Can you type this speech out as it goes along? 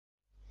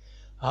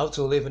How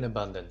to live in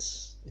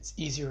abundance. It's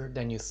easier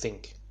than you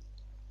think.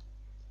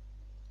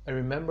 I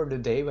remember the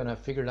day when I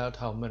figured out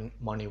how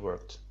money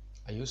worked.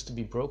 I used to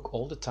be broke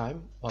all the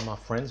time while my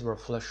friends were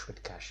flush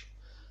with cash.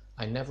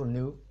 I never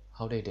knew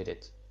how they did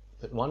it.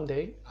 But one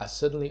day I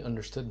suddenly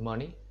understood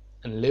money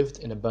and lived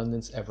in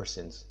abundance ever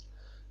since.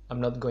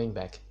 I'm not going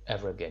back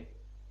ever again.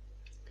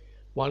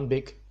 One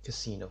big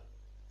casino.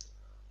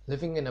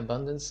 Living in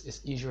abundance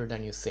is easier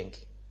than you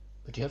think,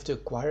 but you have to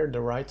acquire the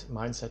right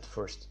mindset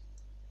first.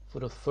 For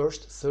the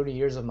first 30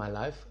 years of my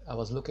life, I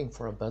was looking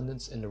for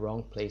abundance in the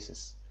wrong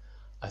places.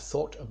 I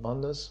thought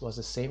abundance was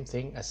the same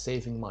thing as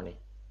saving money.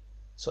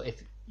 So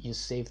if you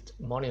saved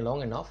money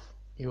long enough,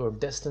 you were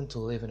destined to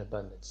live in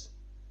abundance.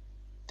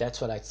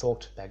 That's what I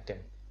thought back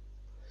then.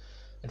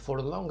 And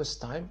for the longest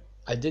time,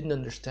 I didn't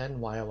understand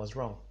why I was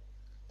wrong.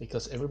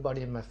 Because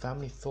everybody in my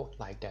family thought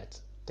like that.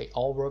 They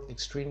all worked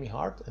extremely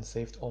hard and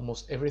saved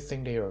almost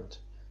everything they earned.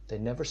 They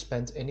never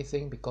spent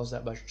anything because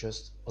that was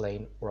just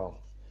plain wrong.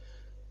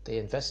 They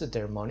invested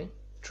their money,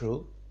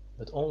 true,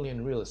 but only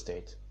in real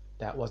estate.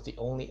 That was the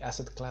only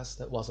asset class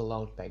that was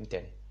allowed back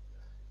then.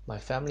 My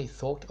family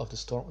thought of the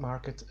stock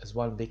market as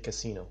one big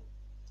casino.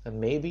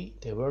 And maybe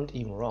they weren't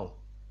even wrong.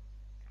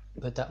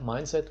 But that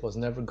mindset was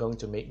never going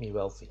to make me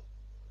wealthy.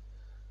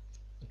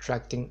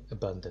 Attracting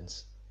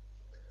abundance.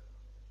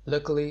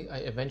 Luckily, I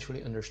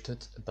eventually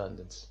understood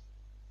abundance.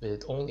 But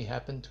it only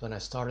happened when I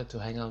started to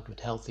hang out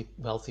with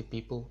wealthy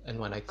people and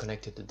when I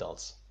connected the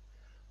dots.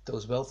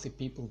 Those wealthy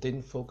people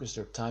didn't focus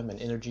their time and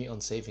energy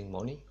on saving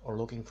money or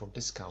looking for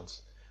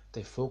discounts.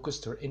 They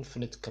focused their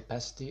infinite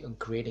capacity on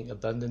creating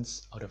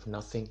abundance out of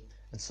nothing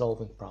and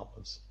solving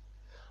problems.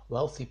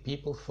 Wealthy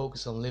people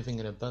focus on living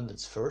in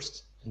abundance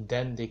first, and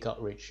then they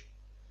got rich.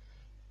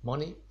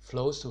 Money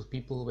flows to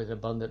people with an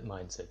abundant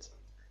mindset.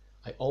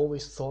 I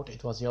always thought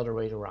it was the other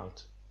way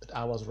around, but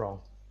I was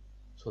wrong.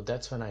 So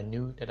that's when I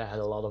knew that I had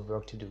a lot of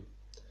work to do.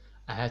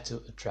 I had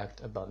to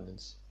attract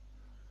abundance.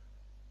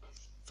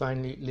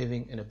 Finally,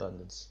 living in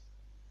abundance.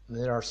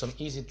 There are some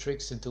easy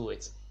tricks to do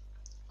it.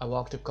 I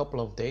walked a couple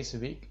of days a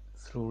week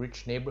through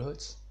rich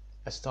neighborhoods.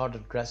 I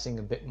started dressing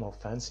a bit more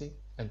fancy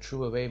and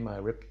threw away my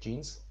ripped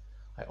jeans.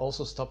 I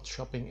also stopped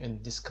shopping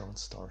in discount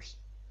stores.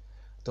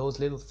 Those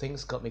little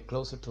things got me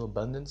closer to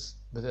abundance,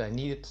 but I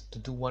needed to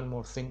do one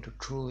more thing to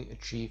truly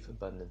achieve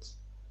abundance.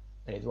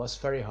 And it was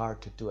very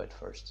hard to do at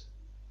first.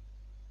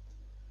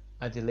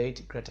 I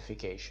delayed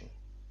gratification.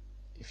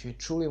 If you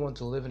truly want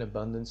to live in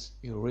abundance,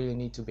 you really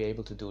need to be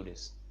able to do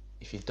this.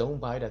 If you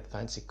don't buy that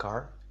fancy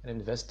car and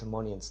invest the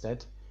money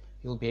instead,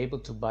 you'll be able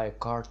to buy a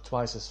car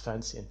twice as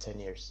fancy in 10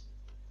 years.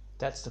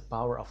 That's the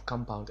power of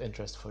compound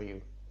interest for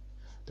you.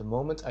 The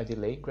moment I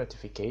delayed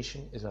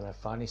gratification is when I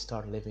finally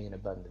started living in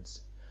abundance.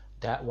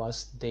 That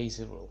was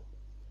Daisy Rule.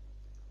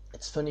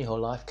 It's funny how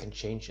life can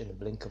change in the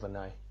blink of an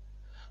eye.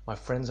 My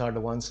friends are the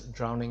ones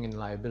drowning in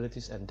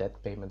liabilities and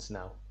debt payments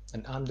now,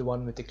 and I'm the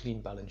one with the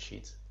clean balance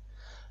sheet.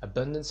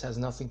 Abundance has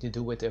nothing to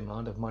do with the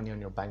amount of money on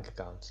your bank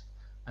account,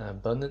 and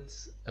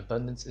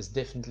abundance is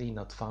definitely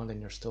not found in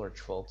your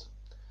storage vault.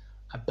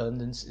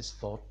 Abundance is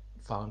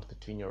found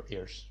between your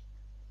ears.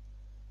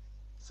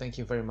 Thank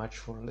you very much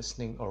for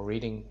listening or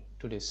reading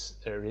to this,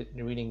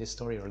 reading this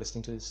story or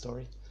listening to this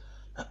story.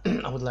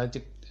 I would like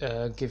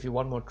to give you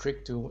one more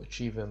trick to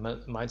achieve a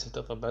mindset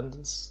of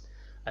abundance,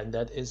 and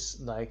that is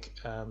like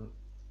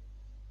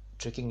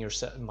tricking your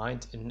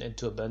mind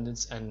into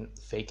abundance and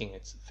faking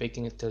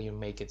it till you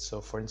make it. So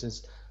for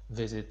instance,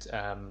 visit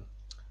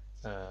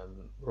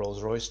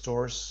Rolls-Royce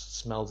stores,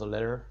 smell the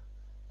leather,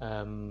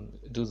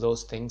 do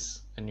those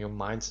things, and your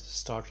mind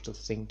starts to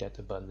think that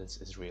abundance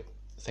is real.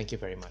 Thank you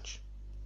very much.